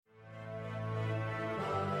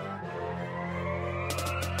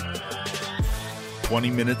20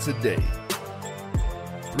 minutes a day,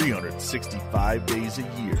 365 days a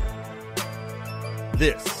year.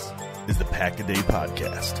 This is the Pack a Day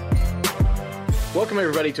Podcast. Welcome,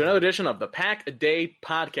 everybody, to another edition of the Pack a Day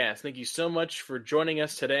Podcast. Thank you so much for joining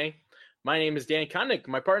us today. My name is Dan Connick.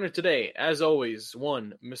 My partner today, as always,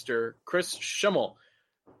 Mr. Chris Schimmel,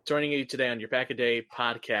 joining you today on your Pack a Day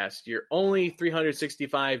Podcast, your only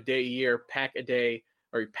 365-day-a-year Pack a Day,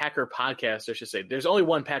 or Packer podcast, I should say. There's only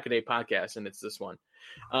one Pack a Day podcast, and it's this one.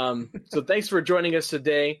 So thanks for joining us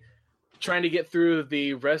today. Trying to get through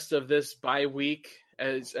the rest of this bye week.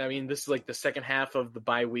 This is like the second half of the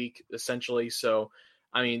bye week, essentially. So,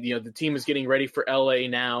 the team is getting ready for LA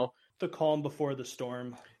now. The calm before the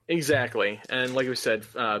storm. Exactly. And like we said,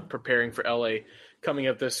 preparing for LA coming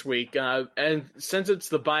up this week. And since it's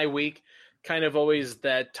the bye week, kind of always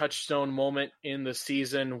that touchstone moment in the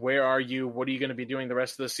season. Where are you? What are you going to be doing the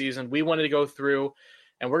rest of the season? We wanted to go through,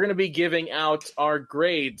 and we're going to be giving out our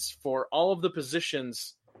grades for all of the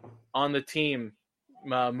positions on the team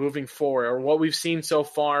moving forward, or what we've seen so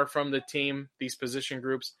far from the team, these position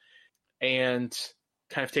groups, and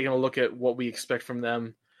kind of taking a look at what we expect from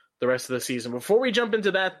them the rest of the season. Before we jump into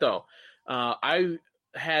that, though, I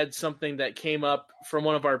had something that came up from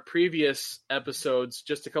one of our previous episodes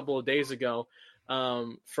just a couple of days ago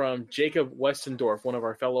from Jacob Westendorf, one of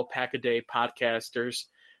our fellow Pack-A-Day podcasters.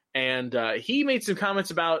 And he made some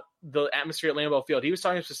comments about the atmosphere at Lambeau Field. He was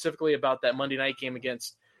talking specifically about that Monday night game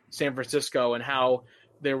against San Francisco and how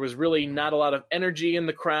there was really not a lot of energy in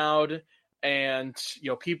the crowd. And,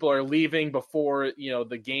 people are leaving before,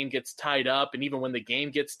 the game gets tied up. And even when the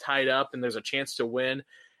game gets tied up and there's a chance to win.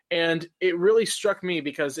 And it really struck me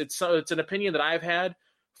because it's an opinion that I've had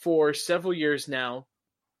for several years now.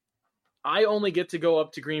 I only get to go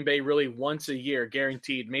up to Green Bay really once a year,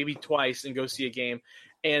 guaranteed, maybe twice, and go see a game.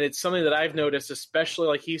 And it's something that I've noticed, especially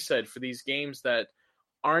like he said, for these games that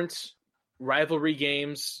aren't rivalry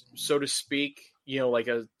games, so to speak, like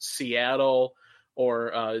a Seattle or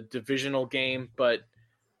a divisional game. But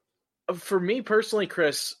for me personally,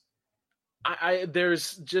 Chris,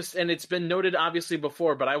 there's just, and it's been noted obviously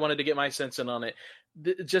before, but I wanted to get my sense in on it.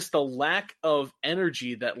 Just the lack of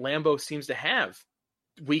energy that Lambeau seems to have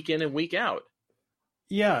week in and week out.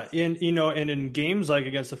 Yeah. And in games like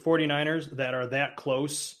against the 49ers that are that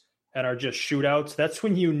close and are just shootouts, that's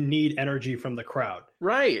when you need energy from the crowd.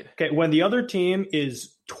 Right. Okay. When the other team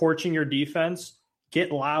is torching your defense,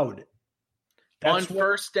 get loud. On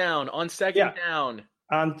first down, on second down.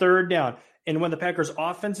 On third down. And when the Packers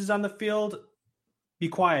offense is on the field, be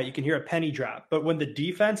quiet. You can hear a penny drop. But when the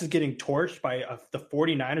defense is getting torched by the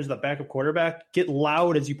 49ers, the backup quarterback, get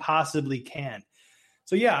loud as you possibly can.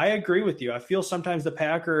 So, yeah, I agree with you. I feel sometimes the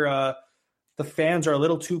fans are a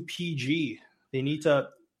little too PG. They need to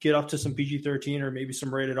get up to some PG-13 or maybe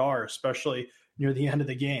some rated R, especially near the end of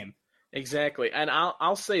the game. Exactly. And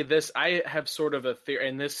I'll say this. I have sort of a theory,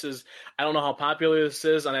 and this is, I don't know how popular this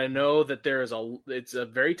is, and I know that it's a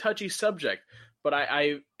very touchy subject, but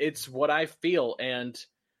it's what I feel. And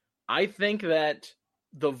I think that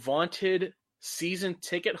the vaunted season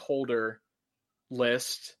ticket holder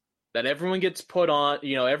list that everyone gets put on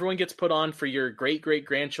for your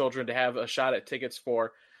great-great-grandchildren to have a shot at tickets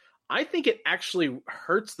for, I think it actually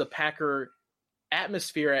hurts the Packer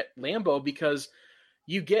atmosphere at Lambeau because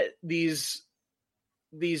you get these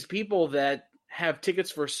people that have tickets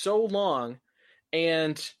for so long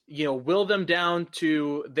and, will them down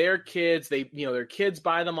to their kids. Their kids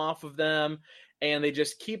buy them off of them, and they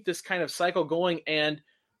just keep this kind of cycle going. And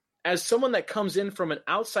as someone that comes in from an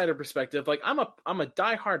outsider perspective, like I'm a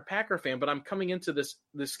diehard Packer fan, but I'm coming into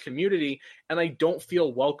this community and I don't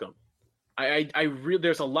feel welcome.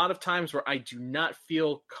 There's a lot of times where I do not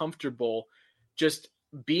feel comfortable just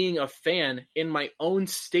being a fan in my own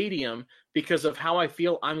stadium because of how I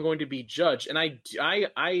feel I'm going to be judged. And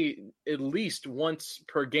I at least once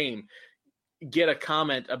per game get a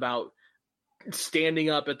comment about standing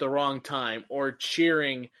up at the wrong time or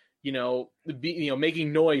cheering,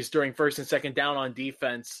 making noise during first and second down on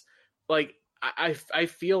defense. Like I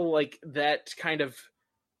feel like that kind of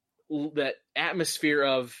that atmosphere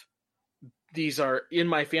of these are in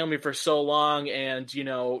my family for so long, and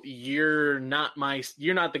you're not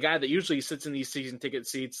the guy that usually sits in these season ticket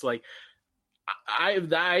seats. Like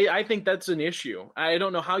I think that's an issue. I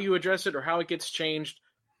don't know how you address it or how it gets changed.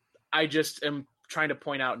 I just am trying to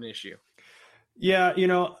point out an issue. Yeah,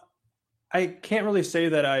 I can't really say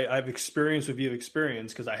that I've experienced what you've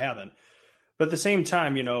experienced because I haven't. But at the same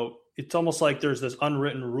time, it's almost like there's this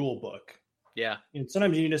unwritten rule book. Yeah. And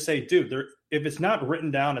sometimes you need to say, dude, if it's not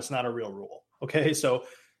written down, it's not a real rule. Okay, so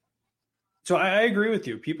I agree with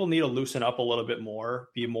you. People need to loosen up a little bit more,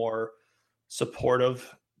 be more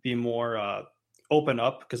supportive, be more open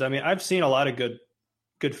up. Because I mean, I've seen a lot of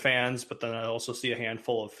good fans, but then I also see a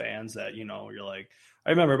handful of fans that, you know, you're like, I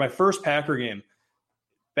remember my first Packer game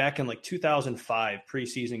back in like 2005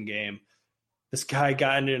 preseason game. This guy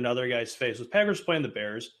got into another guy's face. The Packers playing the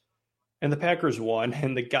Bears, and the Packers won,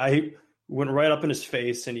 and the guy went right up in his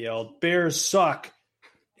face and yelled, "Bears suck."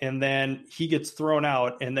 And then he gets thrown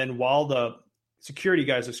out, and then while the security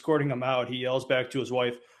guy's escorting him out, he yells back to his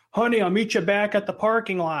wife, "Honey, I'll meet you back at the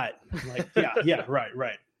parking lot." I'm like, yeah,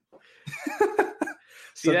 right.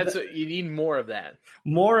 See, that's what you need, more of that.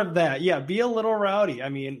 More of that. Yeah, be a little rowdy. I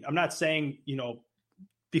mean, I'm not saying, you know,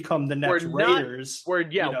 become the next Raiders. We're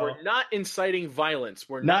not inciting violence.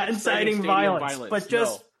 We're not inciting violence.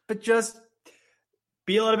 But just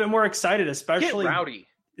be a little bit more excited, especially get rowdy.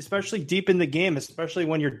 Especially deep in the game, especially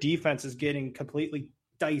when your defense is getting completely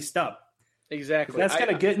diced up. Exactly. That's going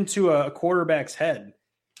to get into a quarterback's head.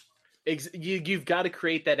 You've got to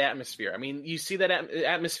create that atmosphere. I mean, you see that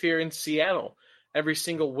atmosphere in Seattle every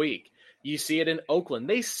single week. You see it in Oakland.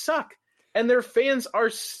 They suck. And their fans are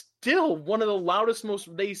still one of the loudest,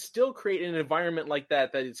 they still create an environment like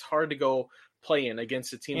that it's hard to go play in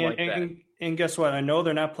against a team like that. And guess what? I know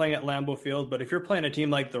they're not playing at Lambeau Field, but if you're playing a team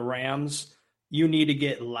like the Rams, you need to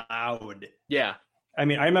get loud. Yeah. I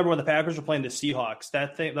mean, I remember when the Packers were playing the Seahawks,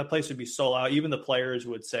 that place would be so loud. Even the players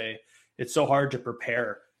would say it's so hard to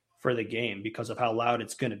prepare for the game because of how loud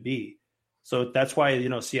it's going to be. So that's why, you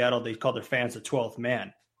know, Seattle, they call their fans the 12th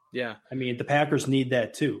man. Yeah. I mean, the Packers need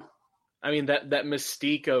that too. I mean, that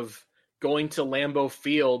mystique of going to Lambeau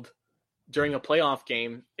Field during a playoff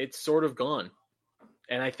game, it's sort of gone.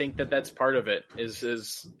 And I think that's part of it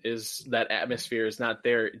is that atmosphere is not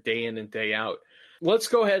there day in and day out. Let's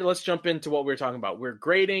go ahead. Let's jump into what we're talking about. We're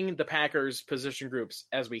grading the Packers position groups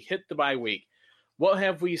as we hit the bye week. What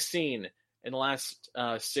have we seen in the last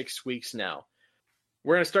 6 weeks now?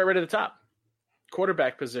 We're going to start right at the top.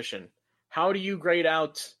 Quarterback position. How do you grade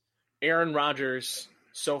out Aaron Rodgers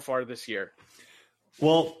so far this year?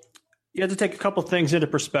 Well, you have to take a couple things into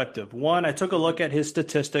perspective. One, I took a look at his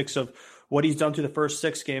statistics of what he's done through the first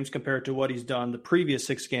 6 games compared to what he's done the previous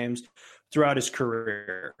 6 games throughout his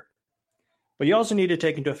career. But you also need to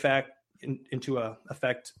take into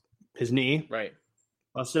effect his knee. Right.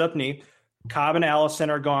 Busted up knee. Cobb and Allison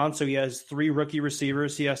are gone, so he has 3 rookie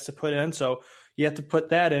receivers he has to put in. So you have to put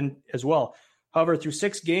that in as well. However, through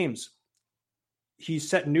 6 games, he's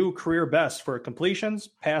set new career best for completions,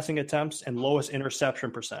 passing attempts, and lowest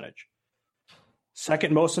interception percentage.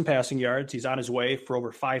 Second most in passing yards. He's on his way for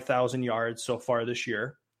over 5,000 yards so far this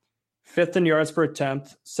year. 5th in yards per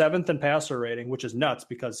attempt. 7th in passer rating, which is nuts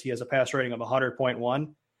because he has a pass rating of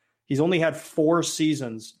 100.1. He's only had 4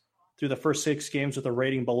 seasons through the first 6 games with a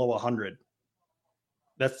rating below 100.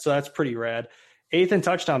 That's pretty rad. 8th in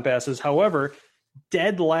touchdown passes. However,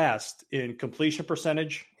 dead last in completion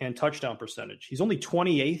percentage and touchdown percentage. He's only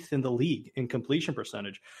 28th in the league in completion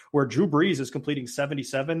percentage, where Drew Brees is completing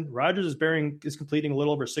 77. Rodgers is completing a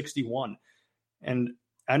little over 61. And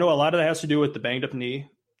I know a lot of that has to do with the banged up knee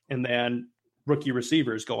and then rookie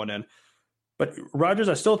receivers going in. But Rodgers,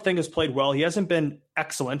 I still think, has played well. He hasn't been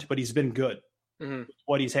excellent, but he's been good. Mm-hmm.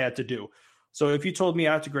 What he's had to do. So if you told me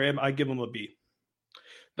I had to grade him, I'd give him a B.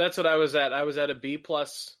 That's what I was at. I was at a B+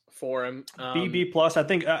 for him. B+. I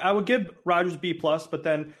think I would give Rodgers B+, but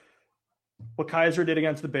then what Kaiser did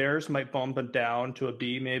against the Bears might bump it down to a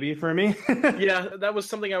B maybe for me. Yeah, that was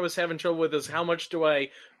something I was having trouble with, is how much do I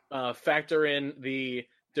factor in the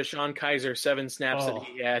DeShone Kizer 7 snaps that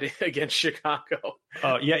he had against Chicago.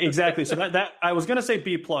 Yeah, exactly. So that I was going to say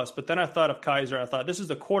B+, but then I thought of Kizer. I thought this is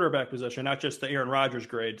the quarterback position, not just the Aaron Rodgers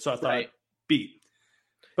grade. So I thought B.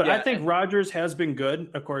 But yeah, I think Rodgers has been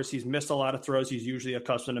good. Of course, he's missed a lot of throws he's usually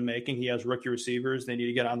accustomed to making. He has rookie receivers. They need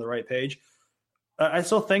to get on the right page. I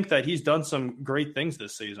still think that he's done some great things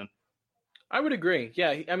this season. I would agree.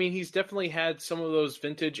 Yeah, I mean, he's definitely had some of those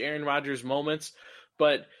vintage Aaron Rodgers moments,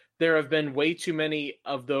 but there have been way too many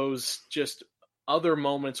of those just other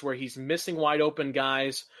moments where he's missing wide open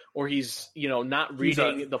guys, or he's, not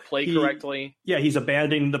reading the play correctly. Yeah, he's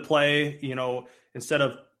abandoning the play, instead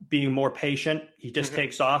of being more patient, he just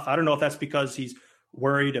takes off. I don't know if that's because he's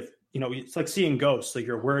worried if, it's like seeing ghosts. Like,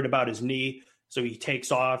 you're worried about his knee, so he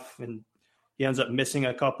takes off and he ends up missing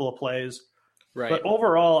a couple of plays. Right. But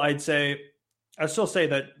overall, I still say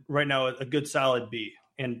that right now a good solid B.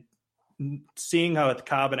 And seeing how with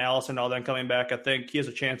Cobb and Allison all them coming back, I think he has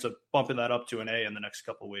a chance of bumping that up to an A in the next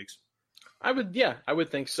couple of weeks. I would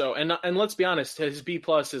think so. And let's be honest, his B+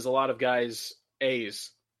 is a lot of guys' A's,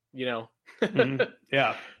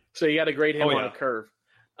 Yeah. So you got to grade him on a curve.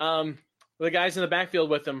 The guys in the backfield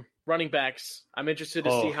with him, running backs. I'm interested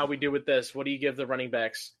to see Oh. how we do with this. What do you give the running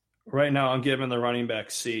backs? Right now, I'm giving the running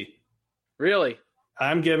back C. Really?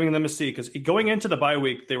 I'm giving them a C because going into the bye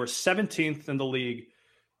week, they were 17th in the league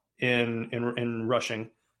in rushing.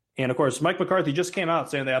 And, of course, Mike McCarthy just came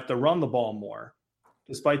out saying they have to run the ball more.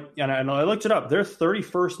 And I looked it up. They're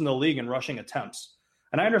 31st in the league in rushing attempts.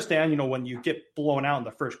 And I understand, when you get blown out in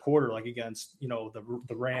the first quarter, like against,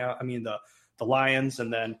 the Lions,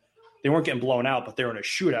 and then they weren't getting blown out, but they were in a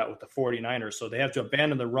shootout with the 49ers. So they have to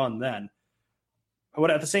abandon the run then.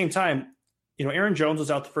 But at the same time, Aaron Jones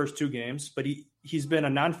was out the first 2 games, but he's been a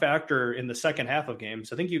non-factor in the second half of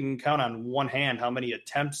games. I think you can count on one hand how many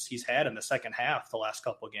attempts he's had in the second half the last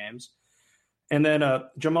couple of games. And then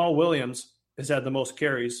Jamal Williams has had the most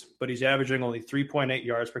carries, but he's averaging only 3.8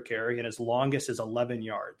 yards per carry, and his longest is 11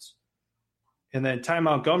 yards. And then Ty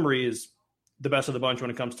Montgomery is the best of the bunch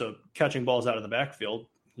when it comes to catching balls out of the backfield.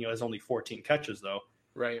 Has only 14 catches, though.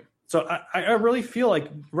 Right. So I really feel like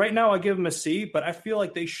right now I give him a C, but I feel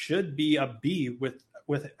like they should be a B with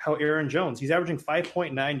how Aaron Jones. He's averaging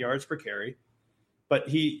 5.9 yards per carry, but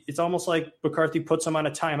it's almost like McCarthy puts him on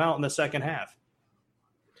a timeout in the second half.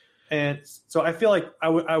 And so I feel like I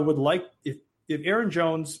would like if Aaron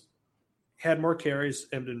Jones had more carries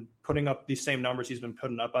and been putting up these same numbers he's been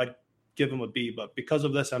putting up, I'd give him a B. But because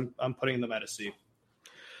of this, I'm putting them at a C.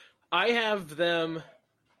 I have them,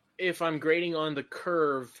 if I'm grading on the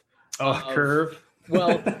curve. Curve.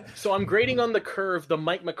 Well, so I'm grading on the curve, the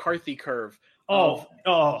Mike McCarthy curve. Oh.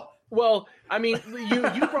 Well, I mean,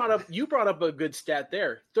 you brought up a good stat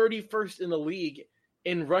there. 31st in the league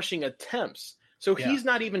in rushing attempts. So he's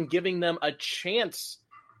not even giving them a chance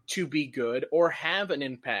to be good or have an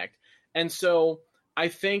impact. And so I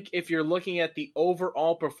think if you're looking at the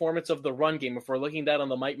overall performance of the run game, if we're looking at that on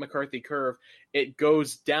the Mike McCarthy curve, it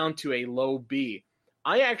goes down to a low B.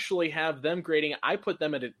 I actually have them grading. I put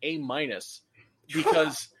them at an A-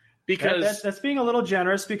 because that's being a little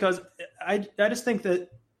generous, because I just think that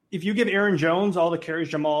if you give Aaron Jones all the carries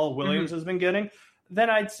Jamal Williams has been getting, then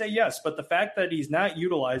I'd say yes. But the fact that he's not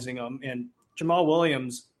utilizing them, and Jamal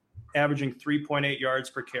Williams averaging 3.8 yards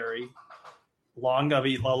per carry, long of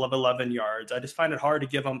 11 yards, I just find it hard to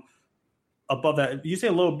give him above that. You say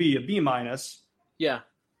low B, a B-. Yeah.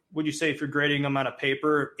 Would you say if you're grading them on a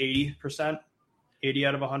paper, 80%? 80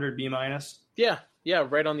 out of 100, B-? Yeah,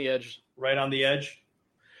 right on the edge. Right on the edge.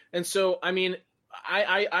 And so, I mean,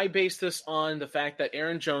 I base this on the fact that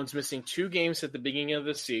Aaron Jones missing 2 games at the beginning of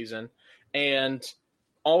the season, and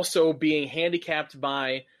also being handicapped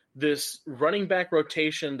by this running back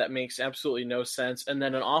rotation that makes absolutely no sense, and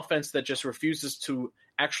then an offense that just refuses to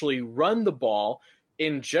actually run the ball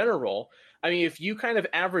in general. I mean, if you kind of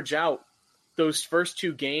average out those first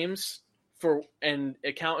 2 games and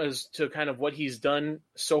account as to kind of what he's done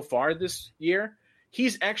so far this year,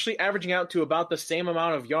 he's actually averaging out to about the same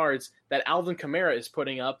amount of yards that Alvin Kamara is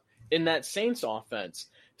putting up in that Saints offense.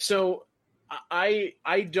 So I'm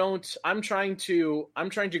trying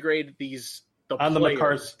to grade the on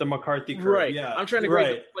players. the McCarthy curve. Right. Yeah. I'm trying to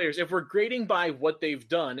grade the players. If we're grading by what they've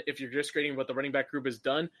done, if you're just grading what the running back group has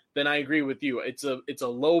done, then I agree with you. It's a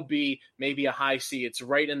low B, maybe a high C. It's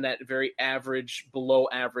right in that very average, below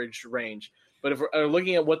average range. But if we're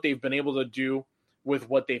looking at what they've been able to do with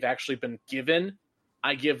what they've actually been given,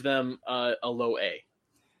 I give them a low A.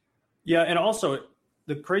 Yeah, and also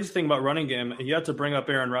the crazy thing about running game, and you have to bring up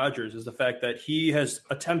Aaron Rodgers, is the fact that he has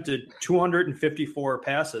attempted 254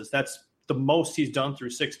 passes. That's the most he's done through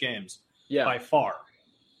 6 games by far.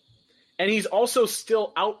 And he's also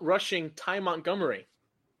still out rushing Ty Montgomery.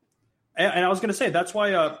 And I was going to say, that's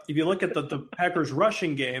why if you look at the Packers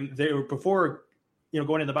rushing game, they were before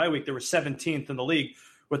going into the bye week, they were 17th in the league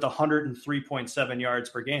with 103.7 yards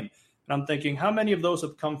per game. And I'm thinking, how many of those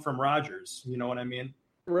have come from Rodgers? You know what I mean?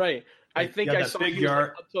 Right. I think I saw big he was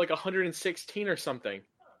yard up to like 116 or something.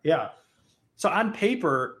 Yeah. So on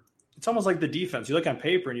paper, it's almost like the defense. You look on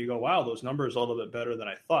paper and you go, wow, those numbers are a little bit better than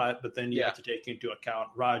I thought. But then you have to take into account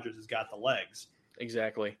Rodgers has got the legs.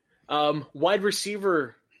 Exactly. Wide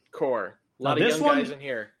receiver core. A lot of young guys in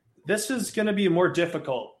here. This is going to be more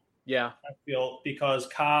difficult. Yeah. I feel, because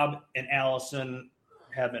Cobb and Allison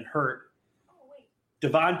have been hurt.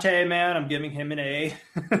 Devontae, man, I'm giving him an A.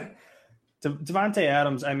 Devontae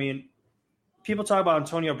Adams, I mean, people talk about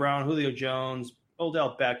Antonio Brown, Julio Jones,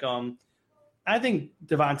 Odell Beckham. I think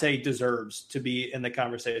Devontae deserves to be in the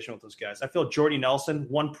conversation with those guys. I feel Jordy Nelson,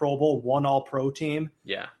 1 Pro Bowl, 1 All-Pro team.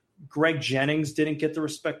 Yeah. Greg Jennings didn't get the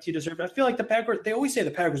respect he deserved. I feel like the Packers, they always say the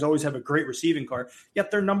Packers always have a great receiving core, yet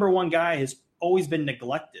their number 1 guy has always been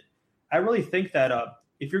neglected. I really think that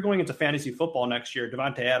if you're going into fantasy football next year,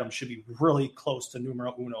 Devontae Adams should be really close to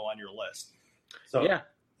numero uno on your list. So, yeah.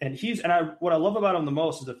 And what I love about him the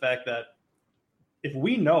most is the fact that if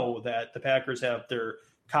we know that the Packers have their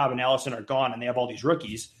Cobb and Allison are gone and they have all these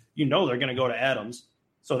rookies, they're going to go to Adams.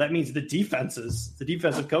 So that means the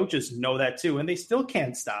defensive coaches know that too, and they still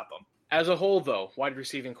can't stop them. As a whole, though, wide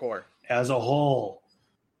receiving core. As a whole.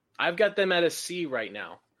 I've got them at a C right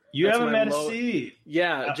now. You have them at a C?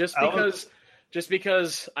 Yeah, just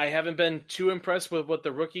because I haven't been too impressed with what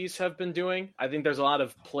the rookies have been doing. I think there's a lot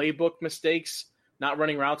of playbook mistakes, not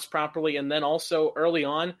running routes properly, and then also early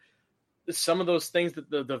on, some of those things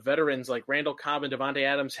that the veterans like Randall Cobb and Devontae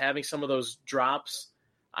Adams having some of those drops,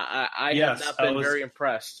 I have not been very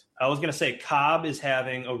impressed. I was going to say Cobb is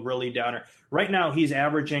having a really downer. Right now he's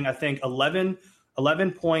averaging, I think,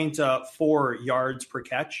 11.4 yards per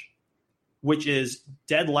catch, which is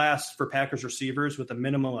dead last for Packers receivers with a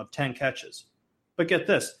minimum of 10 catches. But get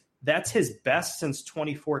this, that's his best since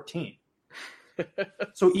 2014.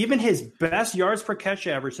 So even his best yards per catch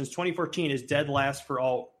average since 2014 is dead last for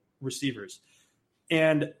all receivers.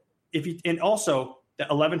 And also the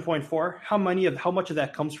 11.4, how much of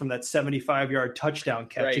that comes from that 75-yard touchdown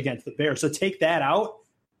catch against the Bears? So take that out.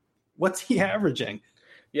 What's he averaging?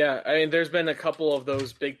 Yeah, I mean, there's been a couple of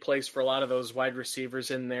those big plays for a lot of those wide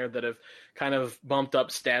receivers in there that have kind of bumped up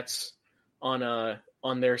stats on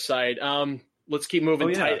their side. Let's keep moving.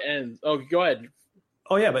 Oh, yeah. Tight end. Oh, go ahead.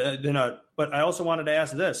 Oh yeah, but I also wanted to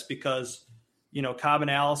ask this because Cobb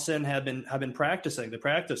and Allison have been practicing. They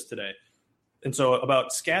practiced today, and so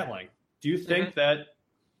about Scantling. Do you think that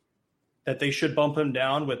they should bump him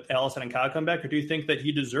down with Allison and Cobb come back, or do you think that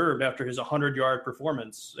he deserved after his 100-yard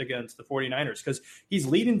performance against the 49ers? Because he's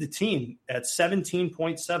leading the team at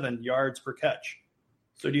 17.7 yards per catch.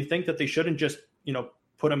 So do you think that they shouldn't just,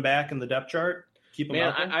 put him back in the depth chart, keep him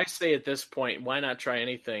out there? I say at this point, why not try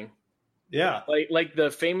anything? Yeah. Like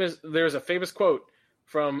there's a famous quote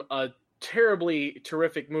from a terribly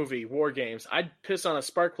terrific movie, War Games. I'd piss on a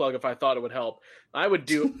spark plug if I thought it would help. I would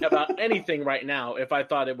do about anything right now if I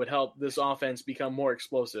thought it would help this offense become more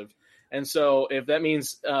explosive. And so if that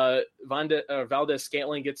means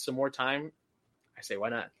Valdez-Scantling gets some more time, I say why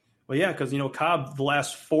not? Well, yeah, because, Cobb, the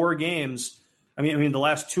last 4 games, the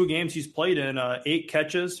last 2 games he's played in, 8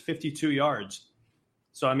 catches, 52 yards.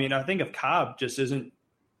 So, I think if Cobb just isn't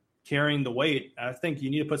carrying the weight, I think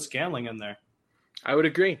you need to put Scantling in there. I would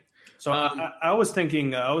agree. So I was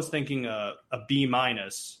thinking a B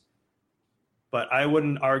minus, but I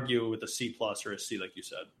wouldn't argue with a C plus or a C like you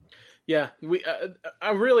said. Yeah,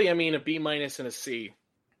 a B minus and a C.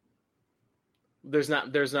 There's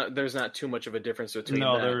not too much of a difference between.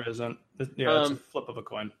 No, that. There isn't. Yeah, it's a flip of a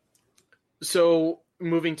coin. So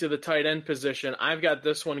moving to the tight end position, I've got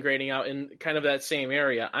this one grading out in kind of that same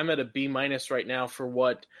area. I'm at a B minus right now for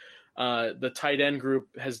what the tight end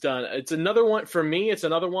group has done. It's another one for me. It's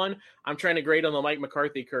another one I'm trying to grade on the Mike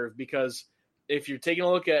McCarthy curve, because if you're taking a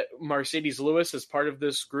look at Mercedes Lewis as part of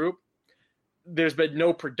this group, there's been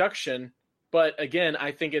no production. But again,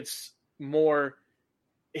 I think it's more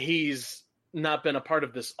he's not been a part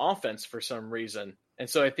of this offense for some reason. And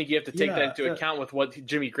so I think you have to take that into account with what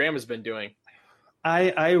Jimmy Graham has been doing.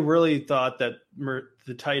 I really thought that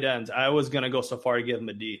the tight ends, I was going to go so far to give him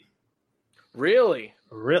a D. Really?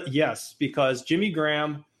 Yes, because Jimmy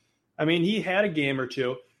Graham, he had a game or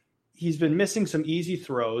two. He's been missing some easy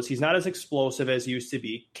throws. He's not as explosive as he used to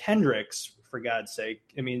be. Kendricks, for God's sake.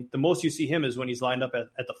 The most you see him is when he's lined up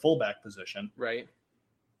at the fullback position. Right.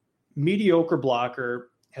 Mediocre blocker,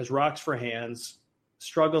 has rocks for hands,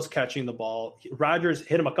 struggles catching the ball. Rodgers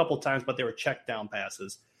hit him a couple times, but they were check down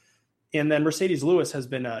passes. And then Mercedes Lewis has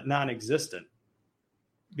been non-existent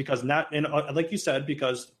because like you said,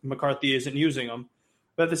 because McCarthy isn't using them.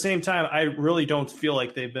 But at the same time, I really don't feel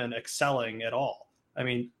like they've been excelling at all.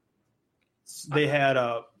 They had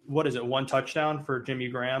one touchdown for Jimmy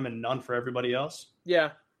Graham and none for everybody else. Yeah.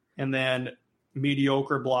 And then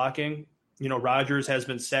mediocre blocking. Rodgers has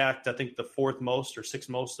been sacked, I think, the 4th most or 6th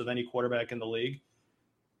most of any quarterback in the league.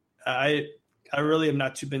 I really have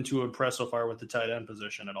not been too impressed so far with the tight end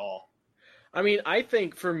position at all. I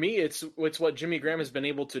think for me, it's what Jimmy Graham has been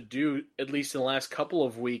able to do, at least in the last couple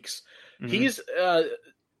of weeks. Mm-hmm. He's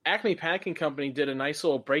Acme Packing Company did a nice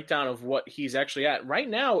little breakdown of what he's actually at right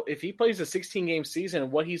now. If he plays a 16-game season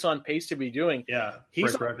and what he's on pace to be doing,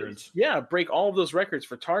 break records. Break all of those records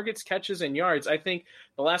for targets, catches, and yards. I think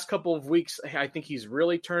the last couple of weeks, I think he's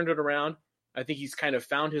really turned it around. I think he's kind of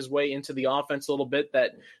found his way into the offense a little bit.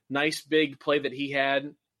 That nice big play that he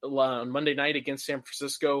had on Monday night against San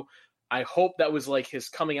Francisco, I hope that was like his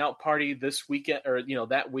coming out party this weekend, or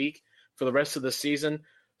that week for the rest of the season.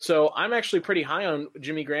 So I'm actually pretty high on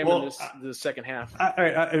Jimmy Graham in the second half.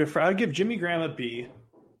 I'd give Jimmy Graham a B,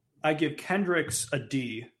 I give Kendricks a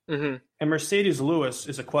D, Mm-hmm. and Mercedes Lewis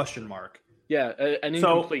is a question mark. Yeah, an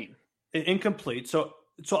incomplete. Incomplete. So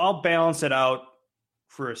I'll balance it out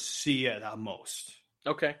for a C at most.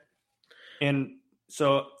 Okay. And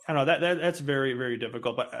so I don't know that's very, very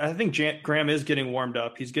difficult. But I think Graham is getting warmed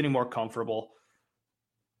up. He's getting more comfortable.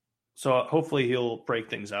 So hopefully he'll break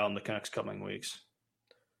things out in the next coming weeks.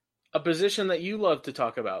 A position that you love to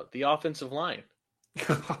talk about, the offensive line.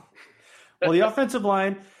 Well, the offensive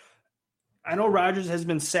line, I know Rodgers has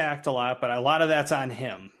been sacked a lot, but a lot of that's on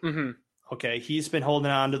him. Mm-hmm. Okay, he's been holding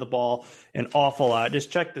on to the ball an awful lot.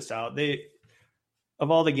 Just check this out. Of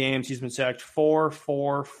all the games, he's been sacked 4,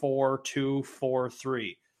 4, 4, 2, 4,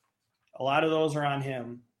 3. A lot of those are on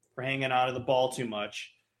him for hanging out of the ball too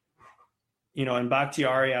much. And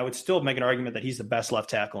Bakhtiari, I would still make an argument that he's the best left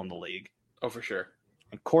tackle in the league. Oh, for sure.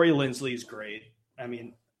 And Corey Linsley is great. I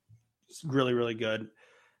mean, it's really, really good.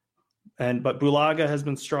 But Bulaga has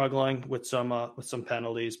been struggling with some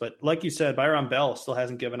penalties. But like you said, Byron Bell still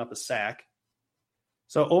hasn't given up a sack.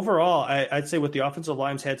 So overall, I'd say what the offensive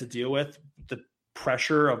line's had to deal with, the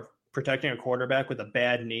pressure of protecting a quarterback with a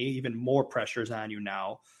bad knee, even more pressure is on you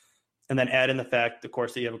now. And then add in the fact, of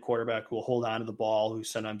course, that you have a quarterback who will hold on to the ball,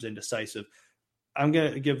 who's sometimes indecisive. I'm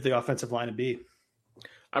going to give the offensive line a B.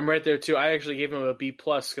 I'm right there too. I actually gave him a B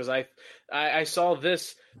plus because I saw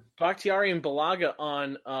this. Bakhtiari and Bulaga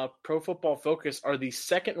on Pro Football Focus are the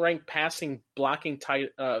second ranked pass blocking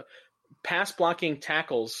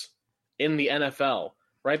tackles in the NFL,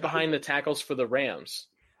 right behind the tackles for the Rams.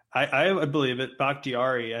 I believe it.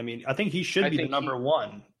 Bakhtiari. I mean, I think he should be the number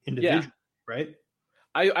one individual, right?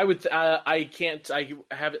 I would. I can't. I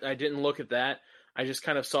didn't look at that. I just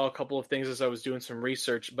kind of saw a couple of things as I was doing some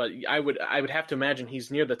research, but I would have to imagine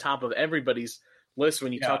he's near the top of everybody's list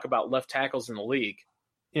when you talk about left tackles in the league.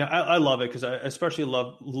 Yeah, I love it because I especially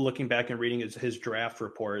love looking back and reading his draft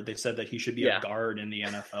report. They said that he should be a guard in the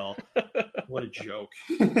NFL. What a joke.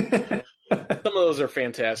 Some of those are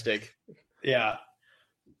fantastic. Yeah.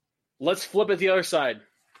 Let's flip it the other side.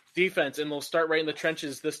 Defense, and we'll start right in the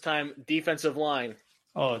trenches this time, defensive line.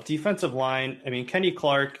 Oh, defensive line. I mean, Kenny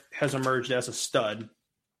Clark has emerged as a stud.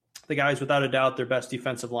 The guy's without a doubt their best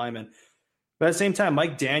defensive lineman. But at the same time,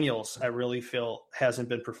 Mike Daniels, I really feel, hasn't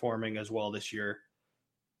been performing as well this year.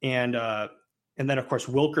 And then, of course,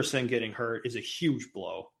 Wilkerson getting hurt is a huge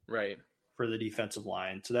blow for the defensive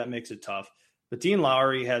line. So that makes it tough. But Dean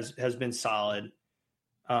Lowry has been solid.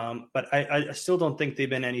 But I still don't think they've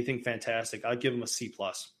been anything fantastic. I'd give them a C+.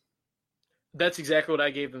 That's exactly what I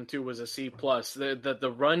gave them too, was a C+.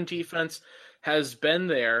 The run defense has been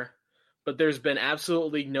there, but there's been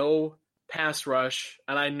absolutely no pass rush.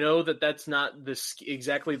 And I know that that's not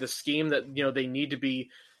exactly the scheme that they need to be.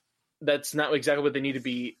 That's not exactly what they need to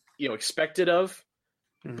be expected of.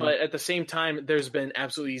 Mm-hmm. But at the same time, there's been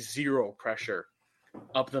absolutely zero pressure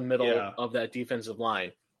up the middle of that defensive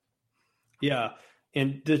line. Yeah,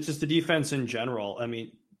 and just the defense in general. I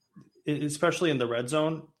mean, especially in the red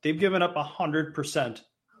zone, they've given up 100%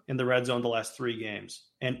 in the red zone the last 3 games,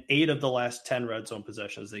 and 8 of the last 10 red zone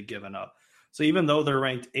possessions they've given up. So even though they're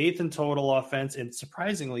ranked 8th in total offense and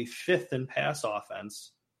surprisingly 5th in pass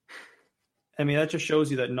offense, I mean, that just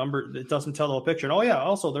shows you that number. It doesn't tell the whole picture. And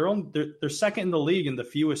also they're second in the league in the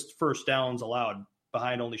fewest first downs allowed,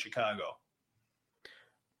 behind only Chicago.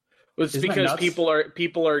 It's because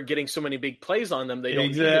people are getting so many big plays on them. They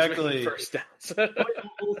don't need as many first downs.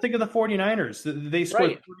 Well, think of the 49ers.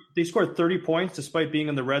 They scored 30 points despite being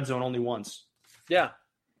in the red zone only once. Yeah,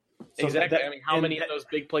 so exactly. How many of those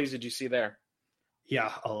big plays did you see there?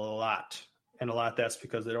 Yeah, a lot. And a lot that's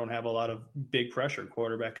because they don't have a lot of big pressure.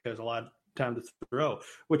 Quarterback has a lot of time to throw,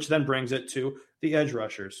 which then brings it to the edge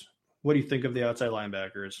rushers. What do you think of the outside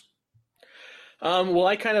linebackers? Well,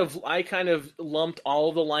 I kind of lumped all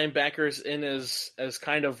of the linebackers in as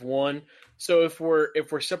kind of one. So if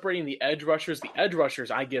we're separating the edge rushers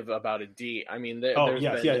I give about a D. I mean,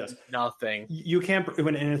 there's nothing. You can't,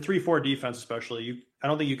 when in a 3-4 defense, especially. I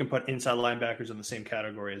don't think you can put inside linebackers in the same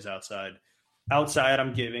category as outside. Outside,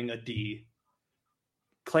 I'm giving a D.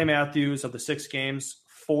 Clay Matthews, of the 6 games,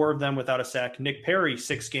 4 of them without a sack. Nick Perry,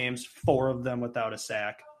 6 games, 4 of them without a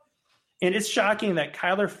sack. And it's shocking that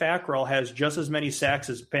Kyler Fackrell has just as many sacks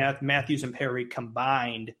as Matthews and Perry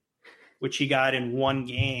combined, which he got in 1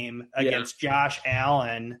 game against Josh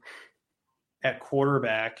Allen at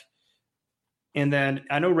quarterback. And then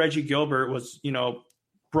I know Reggie Gilbert was,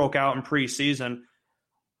 broke out in preseason,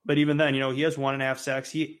 but even then, he has 1.5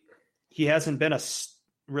 sacks. He hasn't been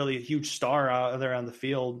really a huge star out there on the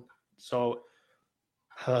field. So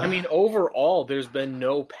I mean, overall, there's been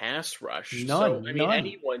no pass rush. None.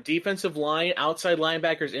 Anyone, defensive line, outside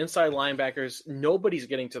linebackers, inside linebackers, nobody's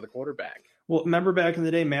getting to the quarterback. Well, remember back in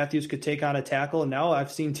the day, Matthews could take on a tackle, and now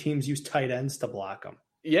I've seen teams use tight ends to block him.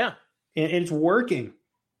 Yeah. And it's working,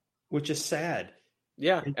 which is sad.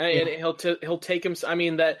 Yeah, and he'll take him. I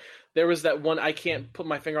mean, that there was that one, I can't put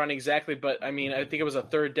my finger on exactly, but I mean, I think it was a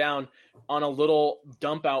third down on a little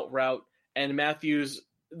dump out route, and Matthews,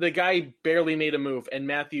 the guy barely made a move, and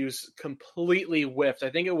Matthews completely whiffed. I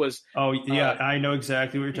think it was. Oh yeah, I know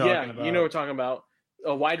exactly what you're talking about. You know what we're talking about.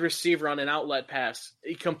 A wide receiver on an outlet pass,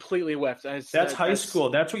 he completely whiffed. That's high school.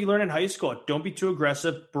 That's what you learn in high school. Don't be too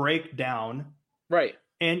aggressive. Break down. Right.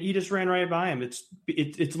 And he just ran right by him.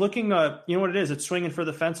 It's looking, you know what it is? It's swinging for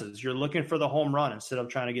the fences. You're looking for the home run instead of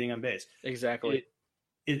trying to get on base. Exactly.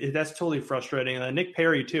 That's totally frustrating. And then Nick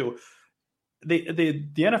Perry too. The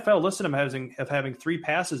NFL listed him as having 3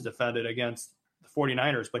 passes defended against the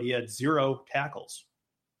 49ers, but he had 0 tackles.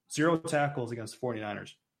 0 tackles against the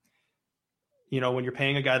 49ers. You know, when you're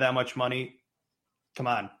paying a guy that much money, come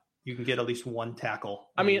on. You can get at least 1 tackle.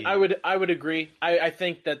 I mean, I would agree. I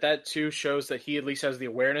think that too shows that he at least has the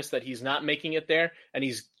awareness that he's not making it there, and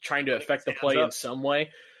he's trying to affect the play in some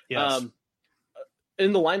way. Yes.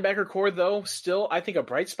 In the linebacker core, though, still, I think a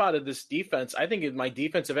bright spot of this defense, I think my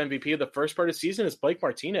defensive MVP of the first part of the season is Blake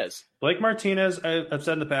Martinez. Blake Martinez, I've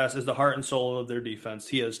said in the past, is the heart and soul of their defense.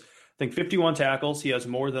 He has, I think, 51 tackles. He has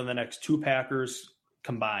more than the next 2 Packers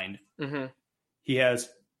combined. Mm-hmm. He has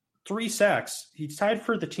 3 sacks. He's tied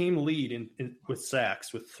for the team lead with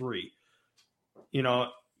sacks with 3. You know,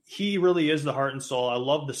 he really is the heart and soul. I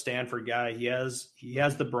love the Stanford guy. He has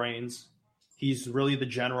the brains. He's really the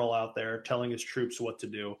general out there telling his troops what to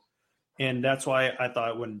do. And that's why I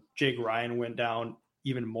thought when Jake Ryan went down,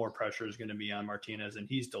 even more pressure is going to be on Martinez, and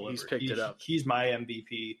he's delivered. He's picked it up. He's my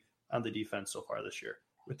MVP on the defense so far this year,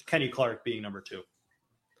 with Kenny Clark being number 2.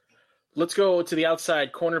 Let's go to the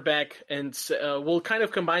outside cornerback, and we'll kind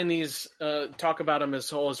of combine these, talk about them as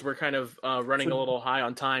whole as we're kind of running a little high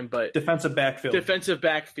on time. But defensive backfield.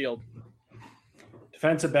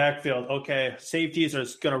 Okay, safeties are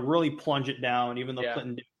going to really plunge it down, even though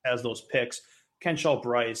Clinton has those picks. Kenshall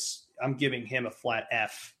Bryce, I'm giving him a flat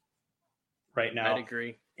F right now. I'd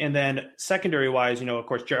agree. And then secondary-wise, you know, of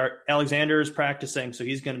course, Alexander is practicing, so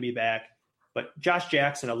he's going to be back. But Josh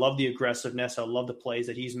Jackson, I love the aggressiveness. I love the plays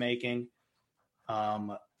that he's making.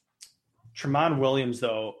 Tramon Williams,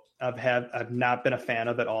 though, I've not been a fan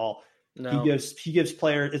of at all. No. He gives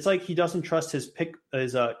players. It's like he doesn't trust his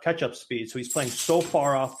catch-up speed, so he's playing so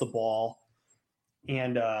far off the ball.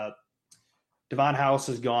 And Devon House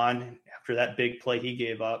is gone after that big play he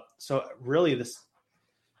gave up. So really,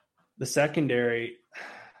 the secondary,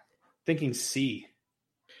 thinking C.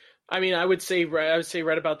 I mean, I would say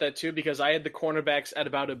right about that too, because I had the cornerbacks at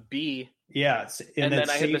about a B. Yeah, and then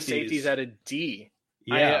I had the safeties at a D.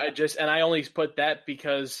 Yeah, I only put that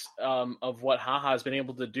because of what HaHa has been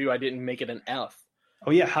able to do. I didn't make it an F.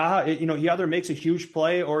 Oh yeah, HaHa. You know, he either makes a huge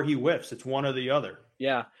play or he whiffs. It's one or the other.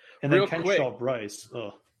 Yeah, and then Kenshall Bryce.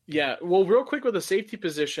 Ugh. Yeah, well, real quick with the safety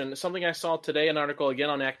position, something I saw today, an article again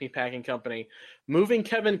on Acme Packing Company, moving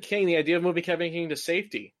Kevin King. The idea of moving Kevin King to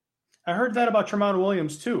safety. I heard that about Tramon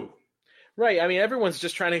Williams too. Right. I mean, everyone's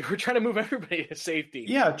just we're trying to move everybody to safety.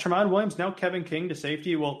 Yeah. Tramon Williams, now Kevin King to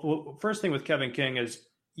safety. Well, first thing with Kevin King is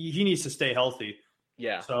he needs to stay healthy.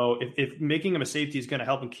 Yeah. So if making him a safety is going to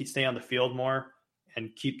help him stay on the field more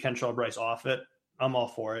and keep Kenshall Bryce off it, I'm all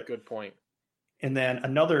for it. Good point. And then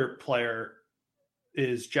another player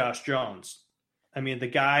is Josh Jones. I mean, the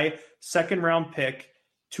guy, 2nd round pick,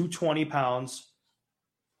 220 pounds.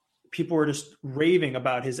 People were just raving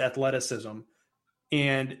about his athleticism.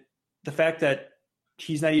 And the fact that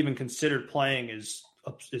he's not even considered playing is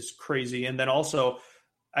crazy. And then also,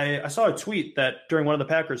 I saw a tweet that during one of the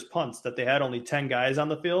Packers punts that they had only 10 guys on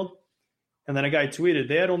the field. And then a guy tweeted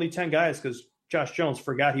they had only 10 guys because Josh Jones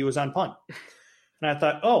forgot he was on punt. And I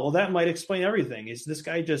thought, oh, well, that might explain everything. Is this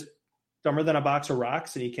guy just dumber than a box of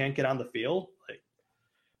rocks and he can't get on the field?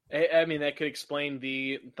 I mean, that could explain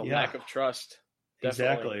the lack of trust.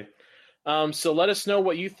 Definitely. Exactly. So let us know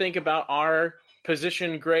what you think about our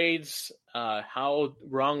position grades. How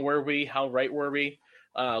wrong were we? How right were we?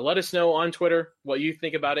 Let us know on Twitter what you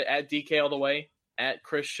think about it at DK All the Way, at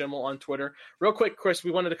Chris Schimmel on Twitter. Real quick, Chris,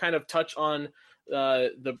 we wanted to kind of touch on a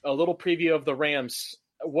little preview of the Rams.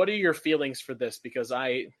 What are your feelings for this? Because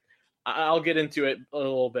I'll get into it a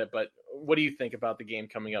little bit, but what do you think about the game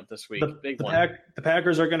coming up this week? The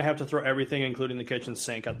Packers are going to have to throw everything, including the kitchen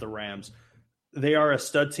sink, at the Rams. They are a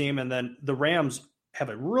stud team, and then the Rams have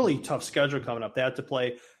a really tough schedule coming up. They have to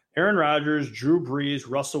play Aaron Rodgers, Drew Brees,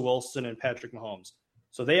 Russell Wilson, and Patrick Mahomes.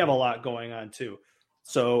 So they have a lot going on too.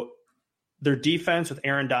 So their defense with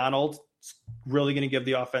Aaron Donald is really going to give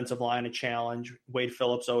the offensive line a challenge. Wade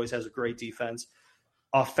Phillips always has a great defense.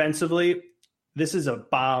 Offensively, this is a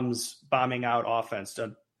bombing out offense.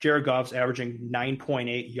 Jared Goff's averaging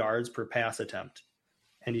 9.8 yards per pass attempt,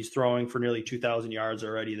 and he's throwing for nearly 2,000 yards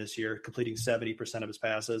already this year, completing 70% of his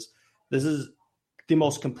passes. This is the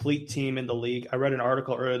most complete team in the league. I read an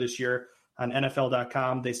article earlier this year on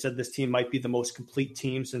NFL.com. They said this team might be the most complete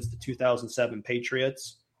team since the 2007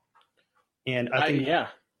 Patriots. And I think,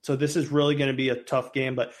 so this is really going to be a tough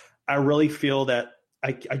game, but I really feel that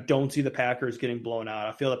I don't see the Packers getting blown out.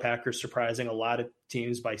 I feel the Packers surprising a lot of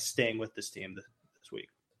teams by staying with this team this week.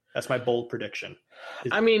 That's my bold prediction.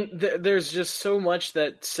 I mean, there's just so much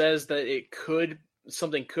that says that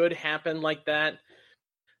something could happen like that.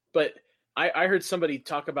 But I heard somebody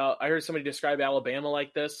describe Alabama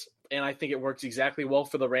like this, and I think it works exactly well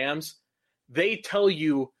for the Rams. They tell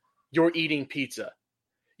you you're eating pizza.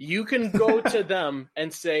 You can go to them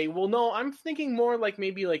and say, well, no, I'm thinking more like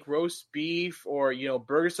maybe like roast beef or,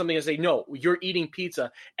 burger, something, and say, no, you're eating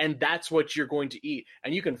pizza, and that's what you're going to eat.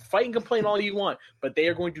 And you can fight and complain all you want, but they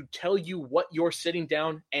are going to tell you what you're sitting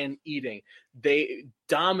down and eating. They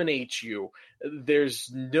dominate you. There's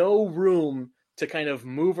no room to kind of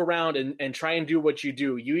move around and try and do what you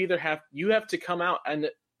do. You have to come out and,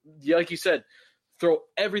 like you said, throw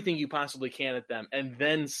everything you possibly can at them and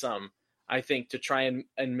then some. I think to try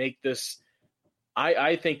and make this,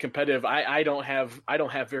 I think competitive. I don't have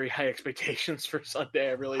very high expectations for Sunday.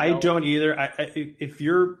 I really don't. I don't either. If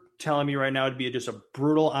you're telling me right now to be just a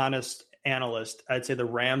brutal, honest analyst, I'd say the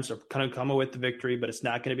Rams are going to come away with the victory, but it's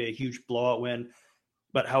not going to be a huge blowout win.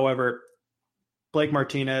 But however, Blake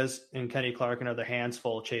Martinez and Kenny Clark are their hands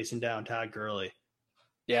full chasing down Todd Gurley.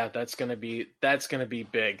 Yeah, that's going to be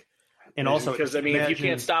big. And also, because if you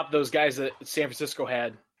can't stop those guys that San Francisco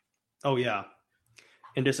had. Oh, yeah.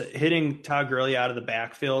 And just hitting Todd Gurley out of the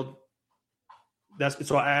backfield.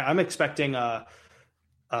 I'm expecting the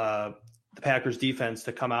Packers defense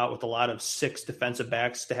to come out with a lot of 6 defensive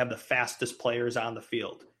backs to have the fastest players on the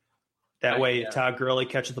field. That way, Todd Gurley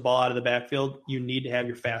catches the ball out of the backfield, you need to have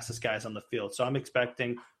your fastest guys on the field. So I'm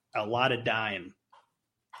expecting a lot of dime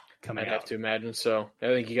coming out. I'd have to imagine so. I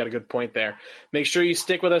think you got a good point there. Make sure you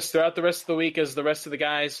stick with us throughout the rest of the week as the rest of the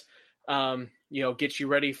guys get you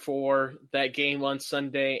ready for that game on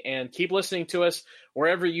Sunday, and keep listening to us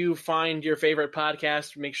wherever you find your favorite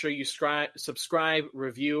podcast. Make sure you subscribe,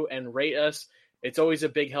 review, and rate us. It's always a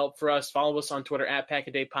big help for us. Follow us on Twitter at Pack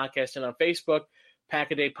a Day Podcast, and on Facebook,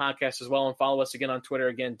 Pack a Day Podcast as well. And follow us again on Twitter,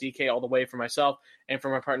 again, DK all the way for myself and for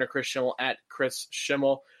my partner Chris Schimmel at Chris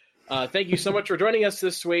Schimmel. Thank you so much for joining us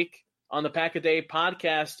this week on the Pack a Day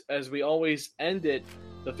Podcast. As we always end it,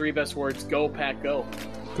 the 3 best words: go Pack, go.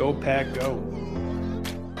 Go Pack, go.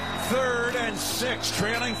 3rd and 6,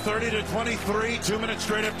 trailing 30-23. 2 minutes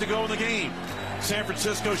straight up to go in the game. San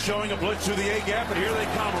Francisco showing a blitz through the A gap, and here they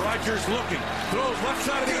come. Rodgers looking, throws left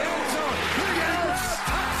side of the end zone. Yes!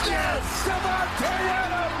 Davante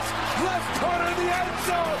Adams, left corner of the end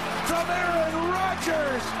zone from Aaron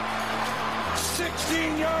Rodgers.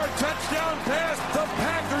 16-yard touchdown pass. The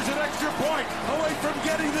Packers an extra point away from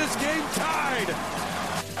getting this game tied.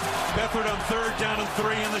 Beathard on 3rd down and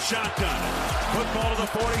 3 in the shotgun. Football to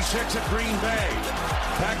the 46 at Green Bay.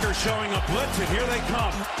 Packers showing a blitz, and here they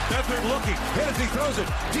come. Beathard looking, hit as he throws it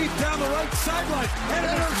deep down the right sideline. And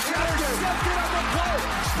intercepted on the play.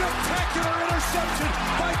 Spectacular interception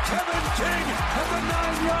by Kevin King at the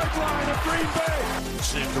 9-yard line of Green Bay.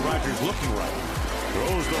 Snap to Rodgers looking right.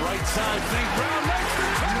 Throws the right side. St. Brown makes the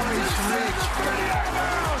catch. It's 30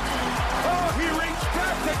 out. Oh, he reached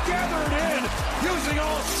back to gather it in, using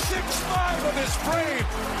all 6'5" of his frame.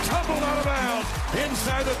 Tumbled out of bounds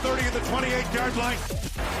inside the 30 of the 28-yard line.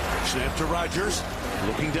 Snap to Rodgers,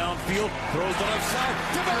 looking downfield, throws the left side.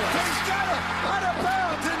 Davante's got it, out of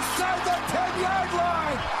bounds inside the 10-yard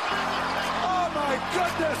line. Oh my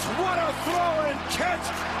goodness, what a throw and catch.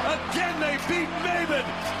 Again, they beat Maven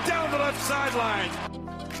down the left sideline.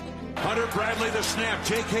 Hunter Bradley the snap.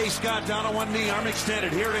 J.K. Scott down on one knee, arm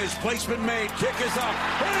extended. Here it is, placement made, kick is up.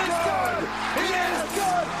 It is good! It is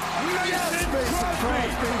good! Mason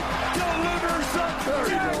Crosby delivers the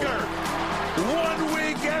dagger. 1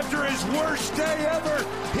 week after his worst day ever,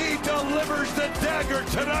 he delivers the dagger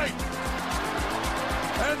tonight.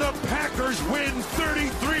 And the Packers win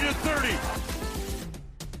 33-30.